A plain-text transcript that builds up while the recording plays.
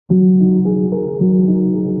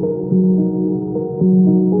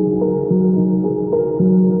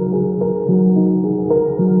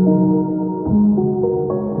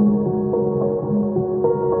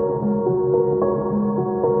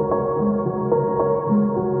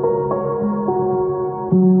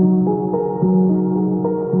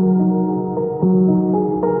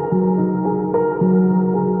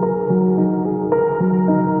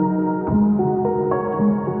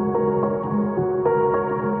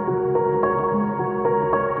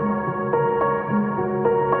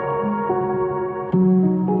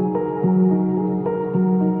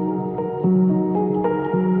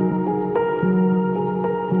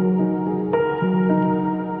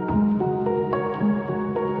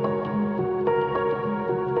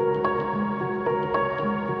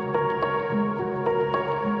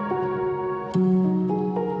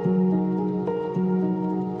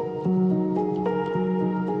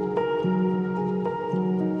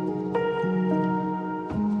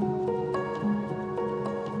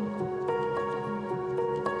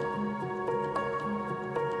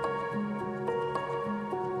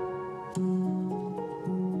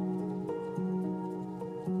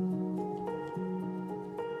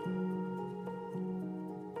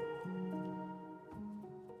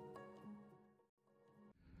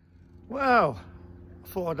Well, I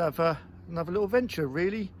thought I'd have another little venture,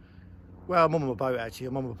 really. Well, I'm on my boat actually.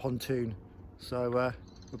 I'm on my pontoon, so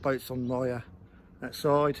the boat's on my that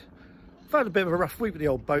side. I've had a bit of a rough week with the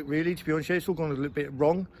old boat, really, to be honest. It's all gone a little bit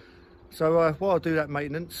wrong. So while I do that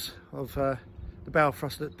maintenance of the bow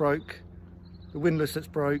thrust that broke, the windlass that's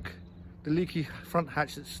broke, the leaky front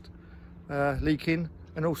hatch that's leaking,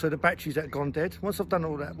 and also the batteries that have gone dead. Once I've done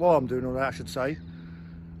all that, while I'm doing all that, I should say,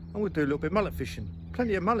 I'm going to do a little bit of mullet fishing.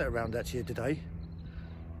 Plenty of mullet around actually today,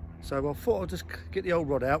 so I thought I'd just get the old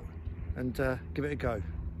rod out and give it a go.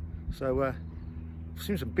 So I've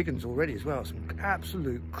seen some big ones already as well, some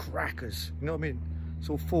absolute crackers, you know what I mean?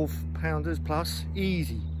 Sort of 4-pounders plus,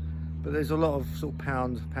 easy. But there's a lot of sort of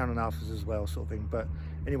pound and a halfers as well, sort of thing. But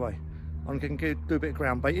anyway, I'm going to do a bit of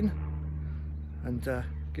ground baiting and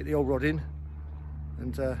get the old rod in,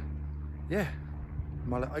 and yeah,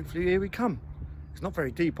 mullet, hopefully here we come. It's not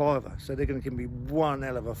very deep either, so they're going to give me one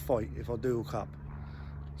hell of a fight if I do hook up.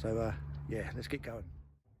 So yeah, let's get going.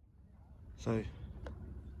 So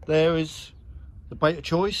there is the bait of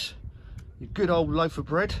choice, your good old loaf of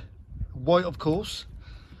bread, white of course.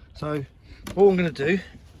 So all I'm going to do,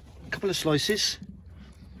 a couple of slices,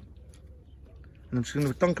 and I'm just going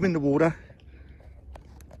to dunk them in the water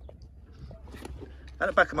at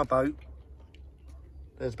the back of my boat.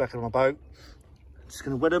 There's the back of my boat. Just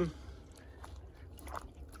going to wet them.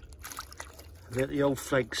 Let the old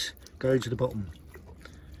flakes go to the bottom.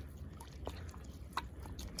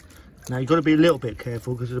 Now you've got to be a little bit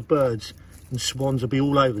careful because the birds and swans will be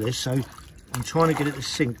all over this, so I'm trying to get it to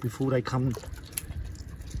sink before they come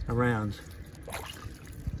around.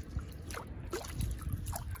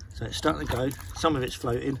 So it's starting to go, some of it's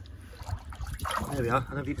floating. There we are, I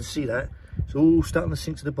don't know if you can see that. It's all starting to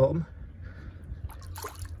sink to the bottom.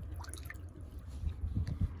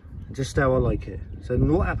 Just how I like it. So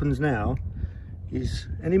what happens now is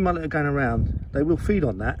any mullet are going around, they will feed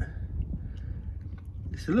on that.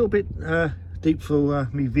 It's a little bit deep for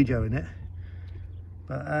me videoing it,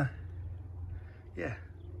 but yeah,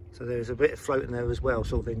 so there's a bit of floating there as well,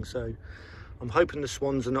 sort of thing. So I'm hoping the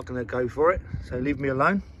swans are not going to go for it, so leave me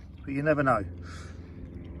alone, but you never know.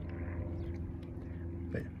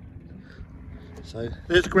 But, so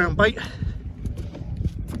there's the ground bait.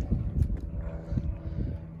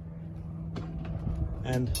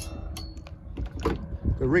 And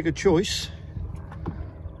the rig of choice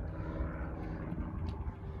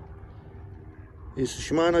is the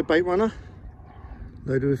Shimano bait runner,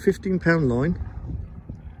 loaded with 15-pound line,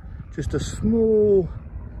 just a small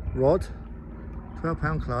rod,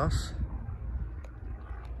 12-pound class.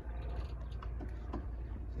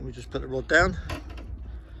 Let me just put the rod down,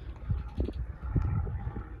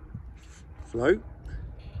 float,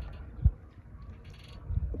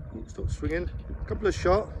 stop swinging, a couple of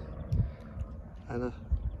shot, and a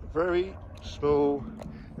very small,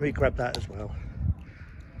 let me grab that as well.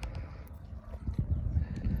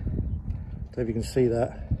 Don't know if you can see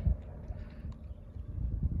that.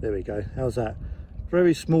 There we go, how's that?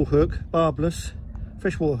 Very small hook, barbless,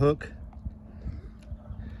 freshwater hook.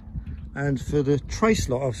 And for the trace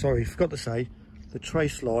line, oh sorry, forgot to say, the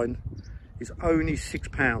trace line is only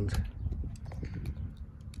 £6.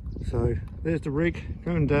 So there's the rig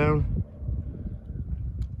going down.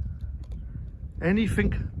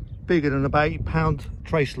 Anything bigger than about £8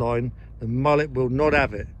 trace line, the mullet will not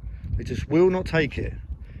have it. They just will not take it.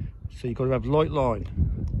 So you've got to have light line.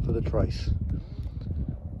 for the trace.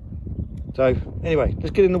 So anyway,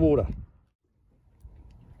 let's get in the water.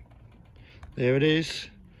 There it is,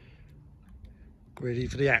 ready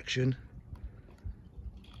for the action.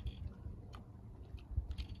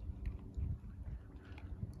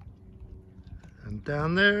 And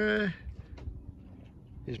down there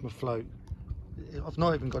is my float. I've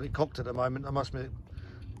not even got it cocked at the moment, I must admit.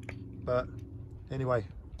 But anyway,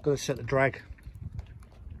 got to set the drag.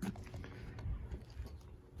 I'm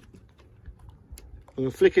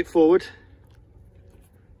going to flick it forward.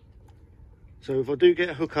 So if I do get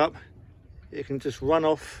a hook up, it can just run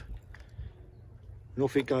off and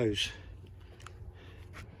off it goes.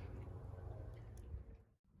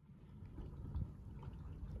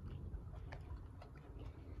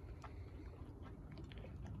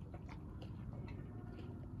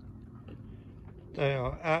 They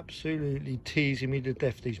are absolutely teasing me to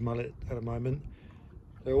death, these mullet, at the moment.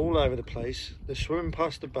 They're all over the place. They're swimming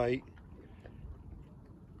past the bait,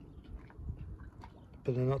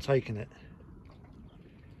 but they're not taking it.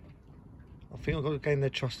 I think I've got to gain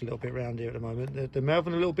their trust a little bit around here at the moment. They're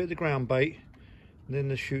mouthing a little bit of the ground bait, and then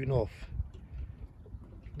they're shooting off.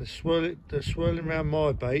 They're swirling around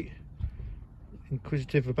my bait,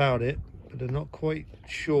 inquisitive about it, but they're not quite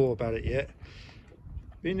sure about it yet.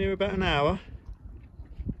 Been here about an hour.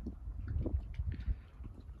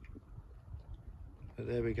 But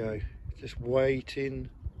there we go, just waiting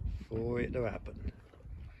for it to happen.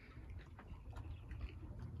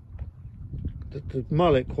 The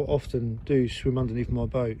mullet quite often do swim underneath my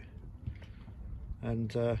boat, and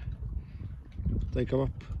they go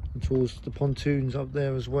up towards the pontoons up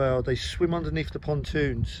there as well. They swim underneath the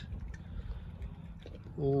pontoons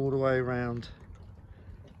all the way around.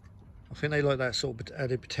 I think they like that sort of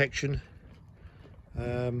added protection,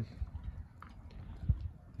 and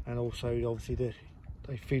also obviously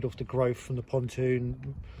they feed off the growth from the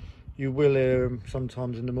pontoon. You will hear them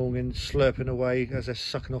sometimes in the morning slurping away as they're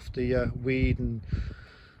sucking off the weed and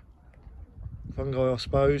fungi, I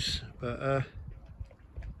suppose. But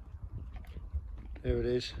there it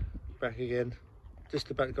is, back again. Just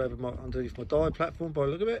about to go over underneath my dive platform by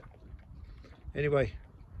the look of it. Anyway,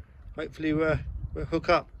 hopefully we'll hook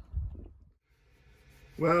up.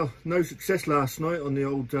 Well, no success last night on the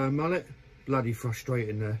old mullet. Bloody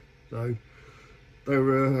frustrating there. So they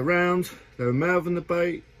were around, they were mouthing the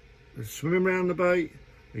bait, they were swimming around the bait,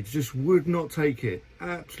 they just would not take it.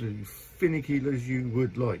 Absolutely finicky as you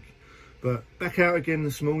would like. But back out again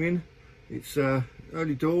this morning. It's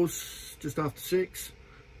early doors, just after 6.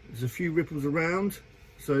 There's a few ripples around,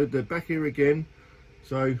 so they're back here again.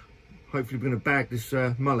 So hopefully we're going to bag this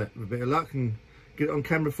mullet with a bit of luck and get it on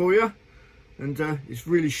camera for you. And it's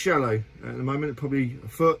really shallow at the moment, probably a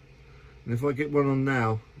foot. And if I get one on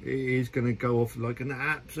now, it is going to go off like an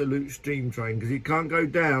absolute steam train, because it can't go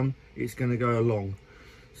down, it's going to go along.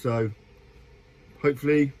 So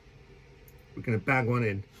hopefully we're going to bag one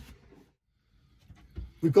in.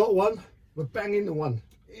 We've got one, we're banging the one.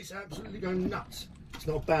 It's absolutely going nuts. It's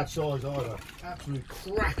not a bad size either. Absolute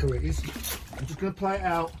cracker it is. I'm just going to play it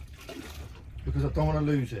out because I don't want to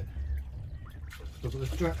lose it. I've got the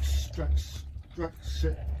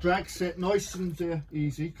drag set nice and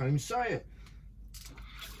easy. Can't even say it.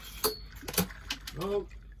 Oh,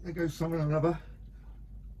 there goes something or another.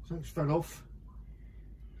 Something's fell off.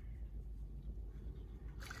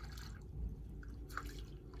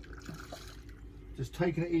 Just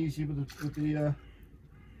taking it easy with the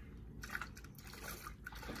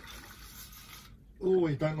oh,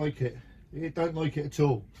 it don't like it. It don't like it at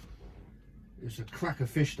all. It's a cracker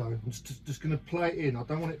fish though. I'm just going to play it in. I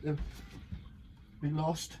don't want it to be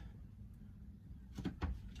lost.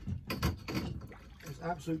 It's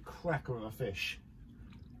an absolute cracker of a fish.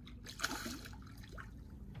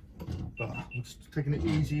 But I'm just taking it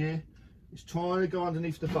easy here. It's trying to go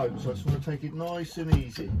underneath the boat, so I just want to take it nice and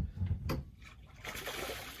easy.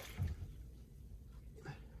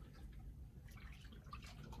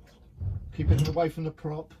 Keeping it away from the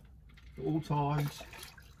prop at all times.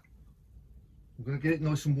 I'm going to get it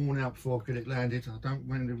nice and worn out before I get it landed. I don't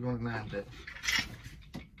really want to land it.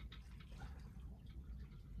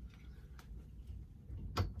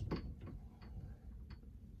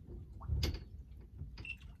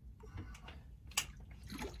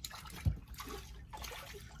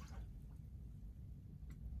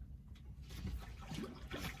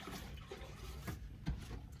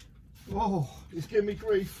 Oh, it's giving me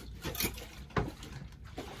grief.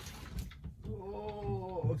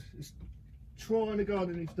 Oh, it's trying to go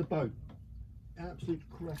underneath the boat. Absolute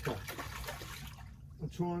cracker. I'm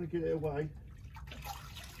trying to get it away.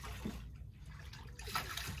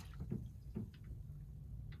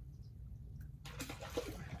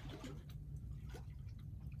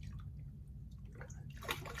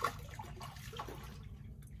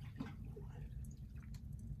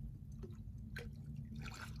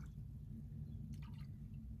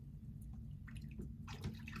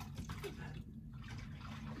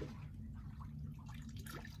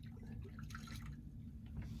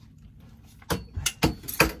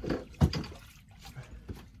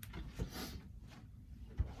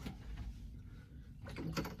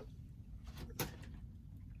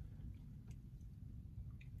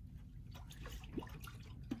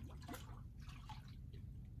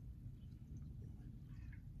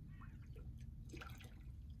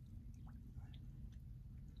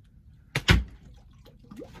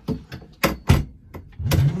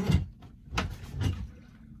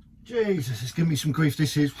 Jesus, it's giving me some grief.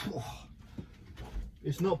 This is,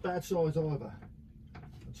 it's not bad size either.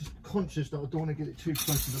 I'm just conscious that I don't want to get it too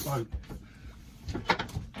close to the boat.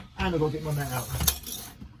 And I've got to get my net out.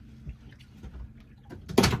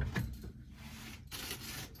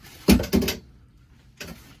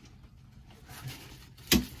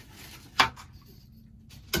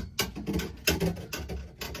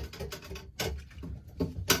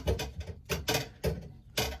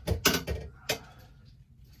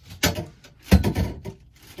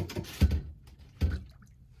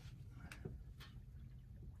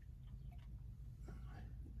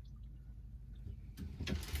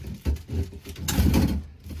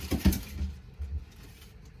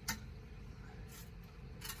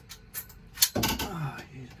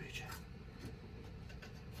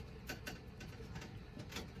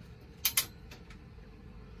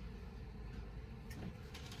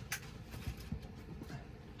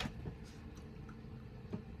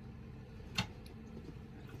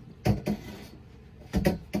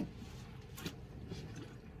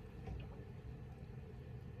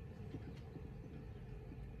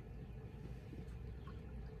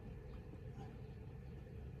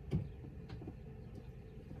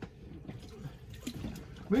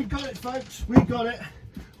 We got it, folks. We got it.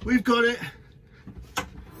 We've got it.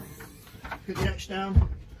 Get the axe down.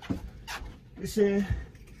 It's here.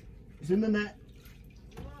 It's in the net.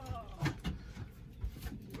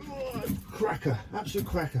 Oh, cracker. Absolute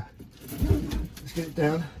cracker. Let's get it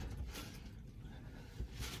down.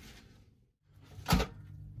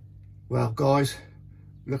 Well, guys,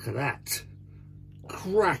 look at that.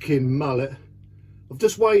 Cracking mullet. I've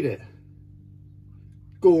just weighed it.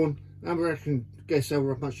 Go on. I reckon. Guess how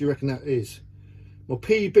much you reckon that is. My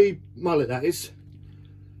PB mullet, that is.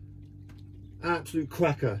 Absolute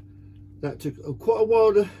cracker. That took quite a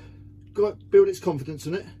while to build its confidence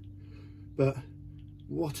in it, but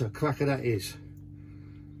what a cracker that is.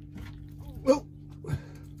 Oh,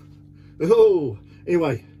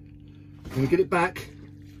 anyway, I'm gonna get it back.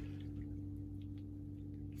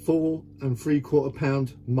 4 3/4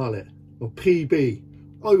 pound mullet, or PB,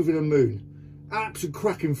 over the moon. Absolute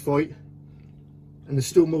cracking fight. And there's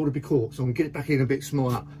still more to be caught, so I'm going to get it back in a bit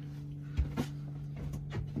smaller.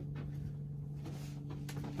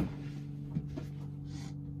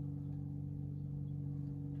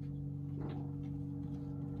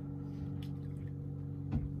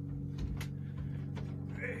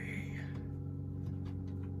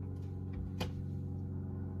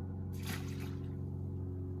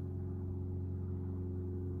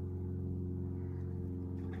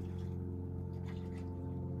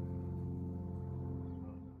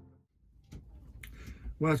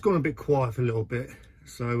 Well, it's gone a bit quiet for a little bit,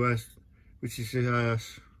 so which is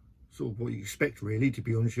sort of what you expect, really, to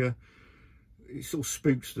be honest. Yeah, it sort of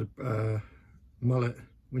spooks the mullet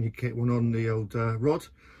when you get one on the old rod.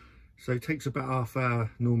 So it takes about half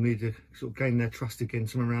hour normally to sort of gain their trust again,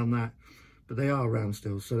 something around that. But they are around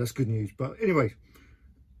still, so that's good news. But anyway,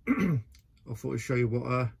 I thought I'd show you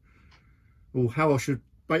what, well, how I should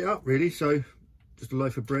bait up, really. So just a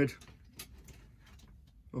loaf of bread,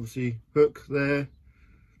 obviously hook there.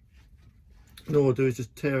 And all I'll do is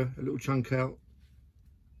just tear a little chunk out,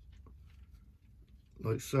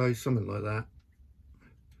 like so, something like that.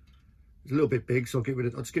 It's a little bit big, so I'll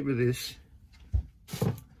just get rid of this.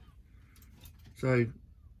 So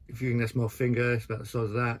if you think that's my finger, it's about the size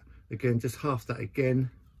of that. Again, just half that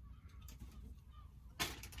again.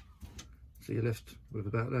 So you're left with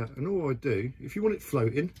about that. And all I do, if you want it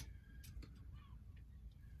floating,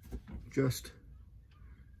 just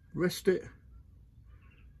rest it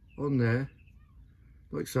on there,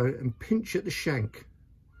 like so, and pinch at the shank,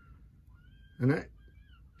 and that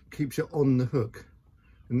keeps it on the hook.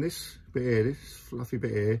 And this bit here, this fluffy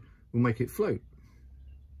bit here, will make it float.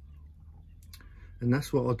 And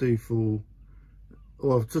that's what I'll do for,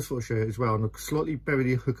 oh, I've just want to show you as well, and I'll slightly bury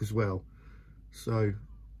the hook as well, so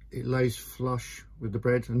it lays flush with the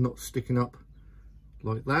bread and not sticking up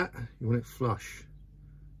like that. You want it flush,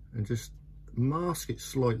 and just mask it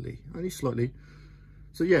slightly, only slightly.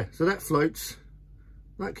 So yeah, so that floats.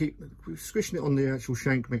 That squishing it on the actual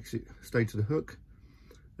shank makes it stay to the hook,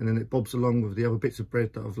 and then it bobs along with the other bits of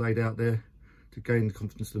bread that I've laid out there to gain the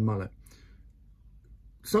confidence of the mullet.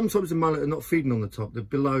 Sometimes the mullet are not feeding on the top, they're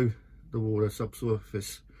below the water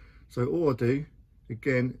subsurface. So all I do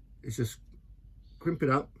again is just crimp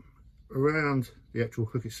it up around the actual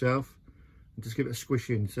hook itself and just give it a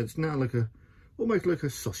squish in, so it's now like a, almost like a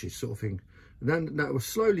sausage sort of thing. And then that will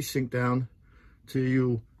slowly sink down to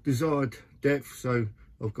your desired depth. So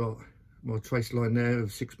I've got my trace line there of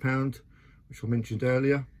 £6, which I mentioned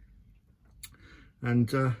earlier,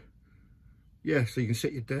 and yeah, so you can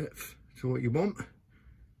set your depth to what you want.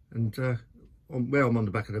 And I'm on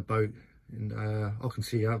the back of the boat, and I can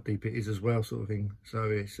see how deep it is as well, sort of thing. So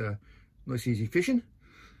it's nice easy fishing.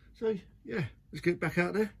 So yeah, let's get back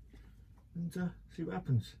out there and see what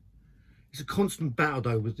happens. It's a constant battle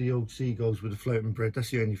though with the old seagulls with the floating bread.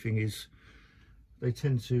 That's the only thing, is they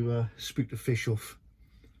tend to spook the fish off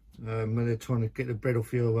when they're trying to get the bread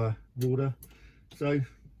off your water. So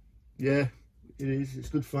yeah, it is, it's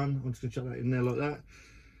good fun. I'm just gonna chuck that in there like that,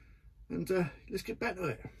 and let's get back to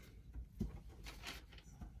it.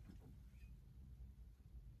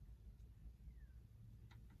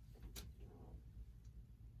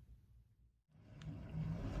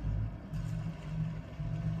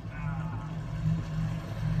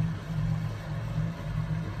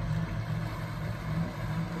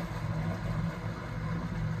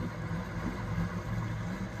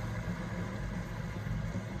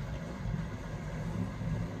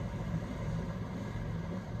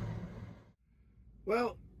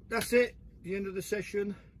 Well, that's it, the end of the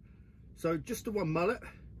session. So just the one mullet.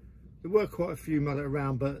 There were quite a few mullet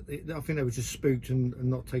around, but I think they were just spooked and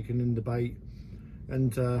not taken in the bait.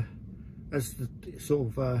 And as the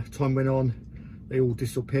sort of time went on, they all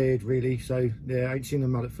disappeared really. So yeah, I ain't seen a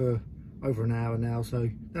mullet for over an hour now. So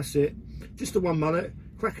that's it, just the one mullet,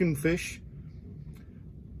 cracking fish,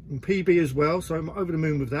 and PB as well. So I'm over the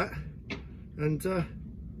moon with that. And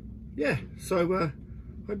yeah, so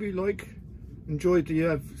hope you enjoyed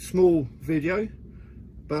the small video,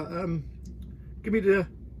 but give me the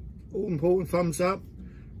all important thumbs up,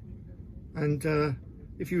 and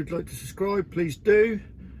if you would like to subscribe, please do.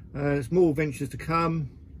 There's more adventures to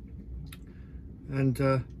come, and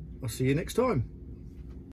I'll see you next time.